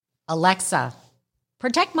Alexa,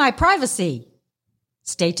 protect my privacy.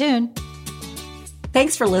 Stay tuned.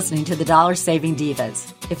 Thanks for listening to the Dollar Saving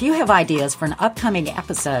Divas. If you have ideas for an upcoming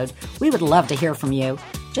episode, we would love to hear from you.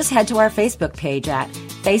 Just head to our Facebook page at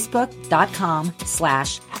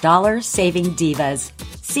facebook.com/dollarsavingdivas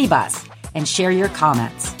CBUS and share your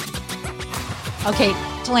comments. Okay,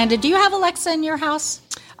 Tolanda, do you have Alexa in your house?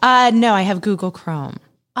 No, I have Google Chrome.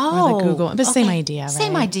 Oh, Google, but same idea, right?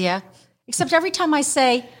 Same idea, except every time I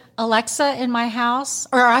say Alexa in my house,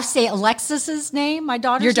 or I say Alexis's name, my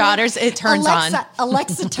daughter's Your daughter's, name, it turns on.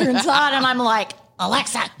 Alexa turns on, and I'm like,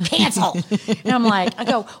 Alexa, cancel. And I'm like, I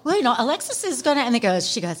go, well, Alexis is going to, and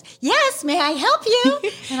she goes, yes, may I help you?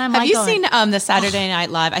 And I'm Have you seen the Saturday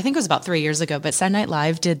Night Live? I think it was about 3 years ago, but Saturday Night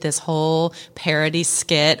Live did this whole parody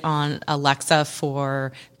skit on Alexa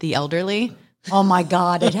for the elderly. Oh my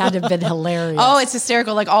God, it had to have been hilarious. Oh, it's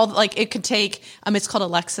hysterical. It could take, it's called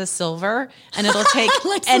Alexa Silver, and it'll take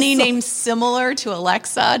any name similar to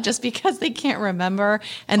Alexa just because they can't remember.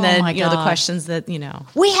 And then, the questions that,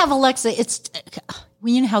 We have Alexa.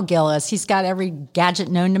 You know how Gil is. He's got every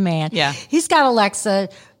gadget known to man. Yeah. He's got Alexa,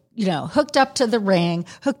 hooked up to the Ring,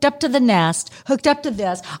 hooked up to the Nest, hooked up to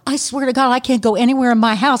this. I swear to God, I can't go anywhere in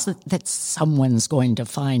my house that someone's going to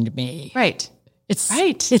find me. Right. It's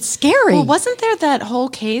right. It's scary. Well, wasn't there that whole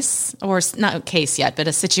case, or not a case yet, but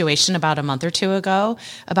a situation about a month or two ago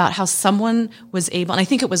about how someone was able, and I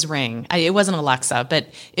think it was Ring. It wasn't Alexa, but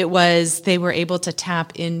they were able to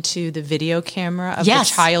tap into the video camera of the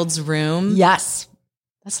child's room. Yes.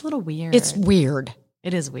 That's a little weird. It's weird.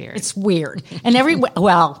 It is weird. It's weird. And all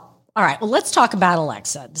right. Well, let's talk about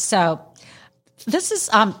Alexa. So this is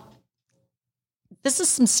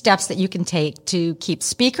some steps that you can take to keep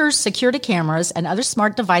speakers, security cameras, and other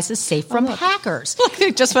smart devices safe from hackers.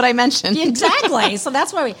 Look, just what I mentioned. Exactly. So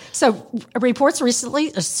that's why reports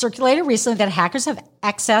circulated recently that hackers have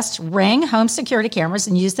accessed Ring home security cameras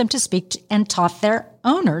and used them to speak and taught their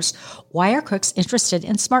owners why are crooks interested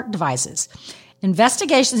in smart devices.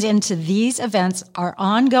 Investigations into these events are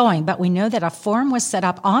ongoing, but we know that a forum was set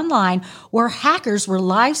up online where hackers were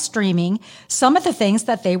live streaming some of the things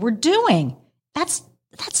that they were doing. That's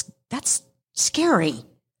scary.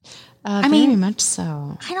 Very much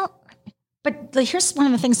so. But here's one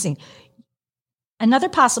of the things. Another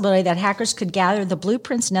possibility that hackers could gather the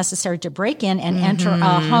blueprints necessary to break in and enter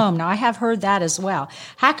a home. Now, I have heard that as well.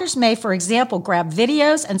 Hackers may, for example, grab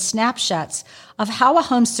videos and snapshots of how a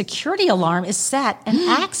home security alarm is set and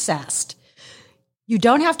accessed. You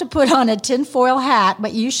don't have to put on a tinfoil hat,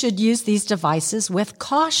 but you should use these devices with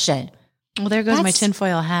caution. Well, there goes my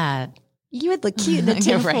tinfoil hat. You would look cute in the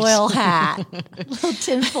tinfoil hat. Little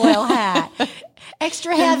tinfoil hat.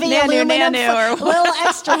 Extra heavy little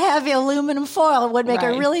extra heavy aluminum foil would make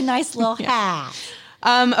a really nice little hat.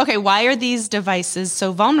 Okay, why are these devices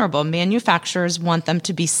so vulnerable? Manufacturers want them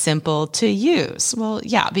to be simple to use. Well,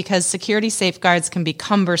 yeah, because security safeguards can be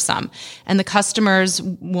cumbersome, and the customers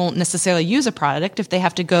won't necessarily use a product if they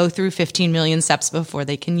have to go through 15 million steps before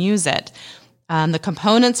they can use it. The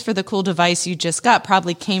components for the cool device you just got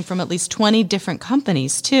probably came from at least 20 different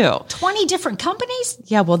companies, too. 20 different companies?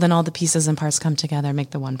 Yeah, well, then all the pieces and parts come together and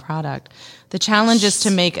make the one product. The challenge is to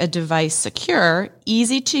make a device secure,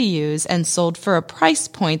 easy to use, and sold for a price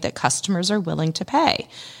point that customers are willing to pay.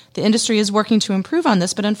 The industry is working to improve on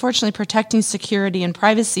this, but unfortunately, protecting security and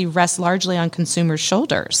privacy rests largely on consumers'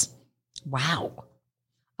 shoulders. Wow.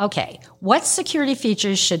 Okay, what security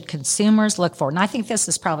features should consumers look for? And I think this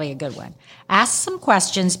is probably a good one. Ask some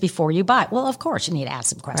questions before you buy. Well, of course, you need to ask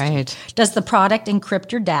some questions. Right. Does the product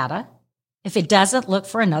encrypt your data? If it doesn't, look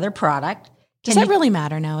for another product. Does that really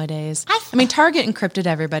matter nowadays? I mean, Target encrypted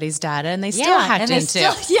everybody's data, and they still hacked into.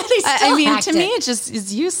 To me, it just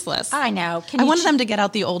is useless. I know. I wanted them to get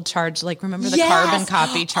out the old charge, remember the carbon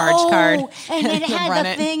copy charge card? And it had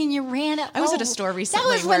the thing, and you ran it. I was at a store recently that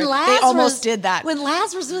was when where they almost did that. When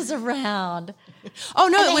Lazarus was around. Oh,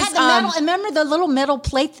 no, it was... Had the metal, remember the little metal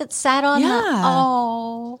plate that sat on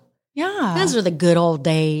Yeah. Those were the good old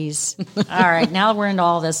days. All right, now we're into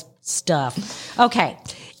all this stuff. Okay.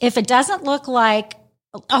 If it doesn't look like,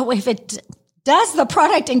 does the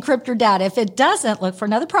product encrypt your data? If it doesn't, look for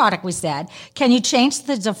another product, we said. Can you change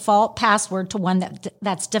the default password to one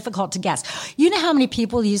that's difficult to guess? You know how many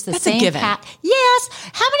people use the same Yes.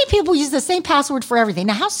 How many people use the same password for everything?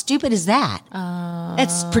 Now, how stupid is that?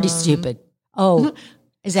 It's pretty stupid. Oh,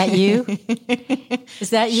 is that you? Is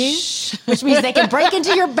that you? Which means they can break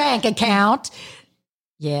into your bank account.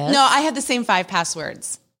 Yes. No, I have the same 5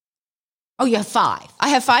 passwords. Oh, you have 5. I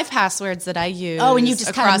have 5 passwords that I use. Oh, and you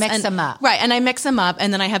just kind of mix them up. Right, and I mix them up,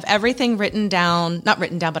 and then I have everything written down, not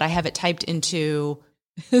written down, but I have it typed into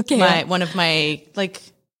one of my,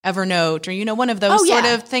 Evernote or, one of those sort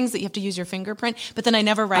of things that you have to use your fingerprint. But then I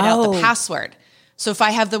never write out the password. So if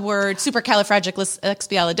I have the word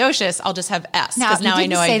supercalifragilisticexpialidocious, I'll just have S because now I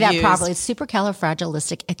know I say that properly. It's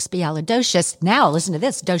supercalifragilisticexpialidocious. Now listen to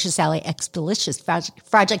this: docious ali expeditious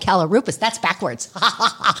fragicalorupus. That's backwards.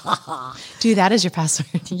 Do that as your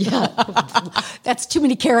password. Yeah, that's too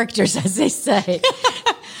many characters, as they say.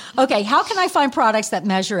 Okay, how can I find products that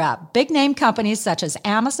measure up? Big name companies such as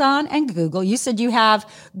Amazon and Google. You said you have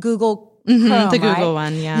Google. Chrome, the Google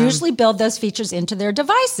right? one, yeah. Usually build those features into their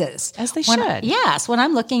devices. As they should. Yes. When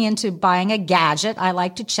I'm looking into buying a gadget, I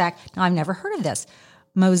like to check. Now, I've never heard of this.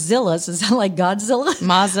 Mozilla's, is that like Godzilla?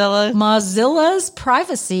 Mozilla's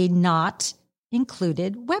privacy not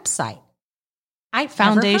included website.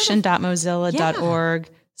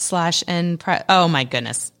 Foundation.mozilla.org/n. Oh my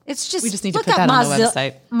goodness. It's just, we just need to put that on the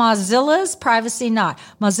website. Mozilla's privacy not.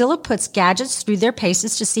 Mozilla puts gadgets through their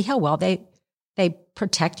paces to see how well they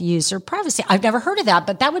protect user privacy. I've never heard of that,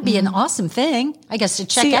 but that would be an awesome thing, I guess, to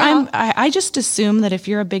check out. I just assume that if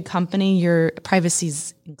you're a big company, your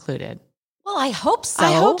privacy's included. Well, I hope so.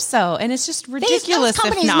 I hope so. And it's just ridiculous. Those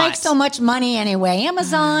companies if not. make so much money anyway.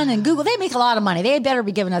 Amazon and Google, they make a lot of money. They better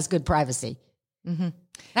be giving us good privacy. Mm-hmm.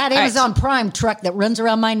 That Amazon Prime truck that runs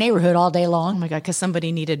around my neighborhood all day long. Oh my God, because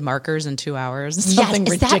somebody needed markers in 2 hours. Something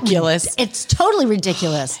ridiculous. It's totally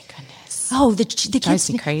ridiculous. Oh my goodness. Oh, the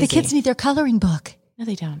kids need their coloring book. No,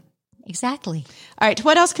 they don't. Exactly. All right.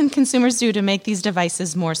 What else can consumers do to make these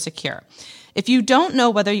devices more secure? If you don't know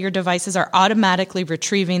whether your devices are automatically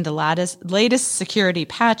retrieving the latest security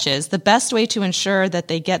patches, the best way to ensure that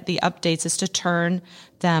they get the updates is to turn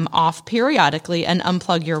them off periodically and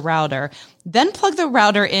unplug your router. Then plug the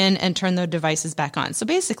router in and turn the devices back on. So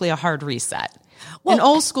basically a hard reset. Well, an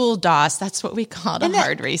old school DOS, that's what we call it, a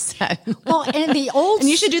hard reset. Well, in the old... And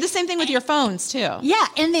you should do the same thing with your phones, too. Yeah,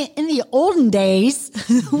 in the olden days,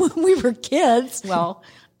 when we were kids, well...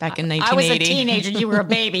 Back in 1980. I was a teenager, you were a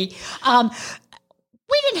baby.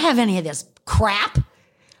 We didn't have any of this crap.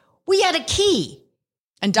 We had a key.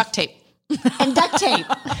 And duct tape. A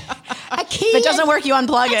key. If it doesn't work, you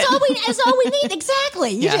unplug it. That's all we need.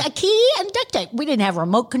 Exactly. A key and duct tape. We didn't have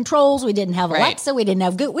remote controls. We didn't have Alexa. We didn't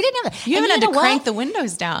have Google. We didn't have. You even had to crank the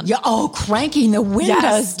windows down. Yeah. Oh, cranking the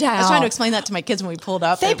windows down. I was trying to explain that to my kids when we pulled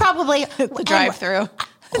up. They probably the drive-through.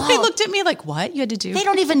 They looked at me like, "What you had to do?" They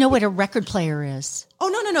don't even know what a record player is. Oh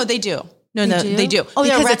no, they do. No, they do. Oh,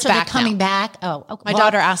 because it's back coming back. Oh, okay. My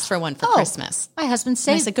daughter asked for one for Christmas. My husband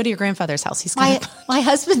saved. And I said, "Go to your grandfather's house." He's my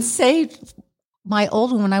husband saved my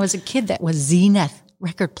old one when I was a kid. That was Zenith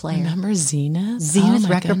record player. Remember Zenith? Zenith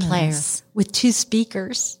record player with 2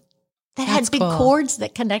 speakers that had big cords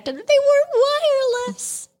that connected. They weren't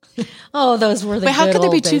wireless. Oh, those were the. But how good could there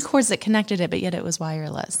be old 2 days. cords that connected it, but yet it was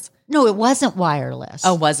wireless? No, it wasn't wireless.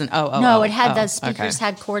 Oh, wasn't. No, it had the speakers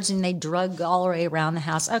had cords and they drug all the way around the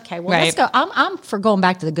house. Okay, well, let's go. I'm for going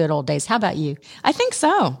back to the good old days. How about you? I think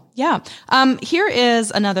so. Yeah. Here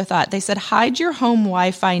is another thought. They said hide your home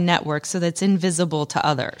Wi-Fi network so that it's invisible to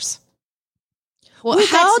others. Well,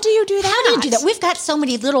 how do you do that? How do you do that? We've got so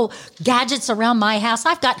many little gadgets around my house.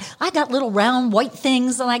 I got little round white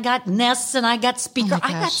things, and I got Nests, and I got speaker.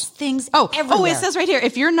 I got things everywhere. Oh, it says right here,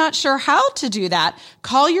 if you're not sure how to do that,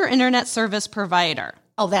 call your internet service provider.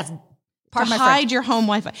 Oh, that's to hide your home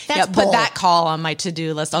Wi-Fi. Put that call on my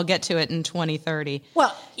to-do list. I'll get to it in 2030.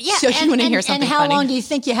 Well, yeah. So you want to hear something funny? And how long do you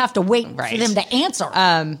think you have to wait for them to answer?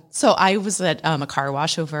 So I was at a car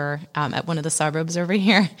wash over at one of the suburbs over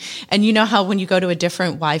here, and you know how when you go to a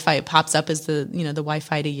different Wi-Fi, it pops up as the the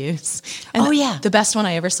Wi-Fi to use. And the best one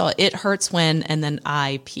I ever saw. It hurts when and then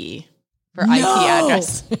IP. For IP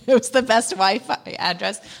address. It was the best Wi-Fi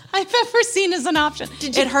address I've ever seen as an option.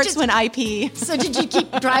 It hurts when IP. So did you keep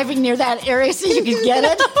driving near that area so you could get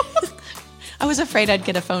it? I was afraid I'd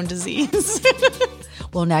get a phone disease.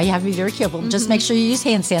 Well, now you have to be very careful. Just make sure you use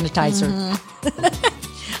hand sanitizer.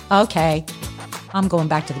 Okay. I'm going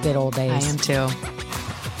back to the good old days. I am too.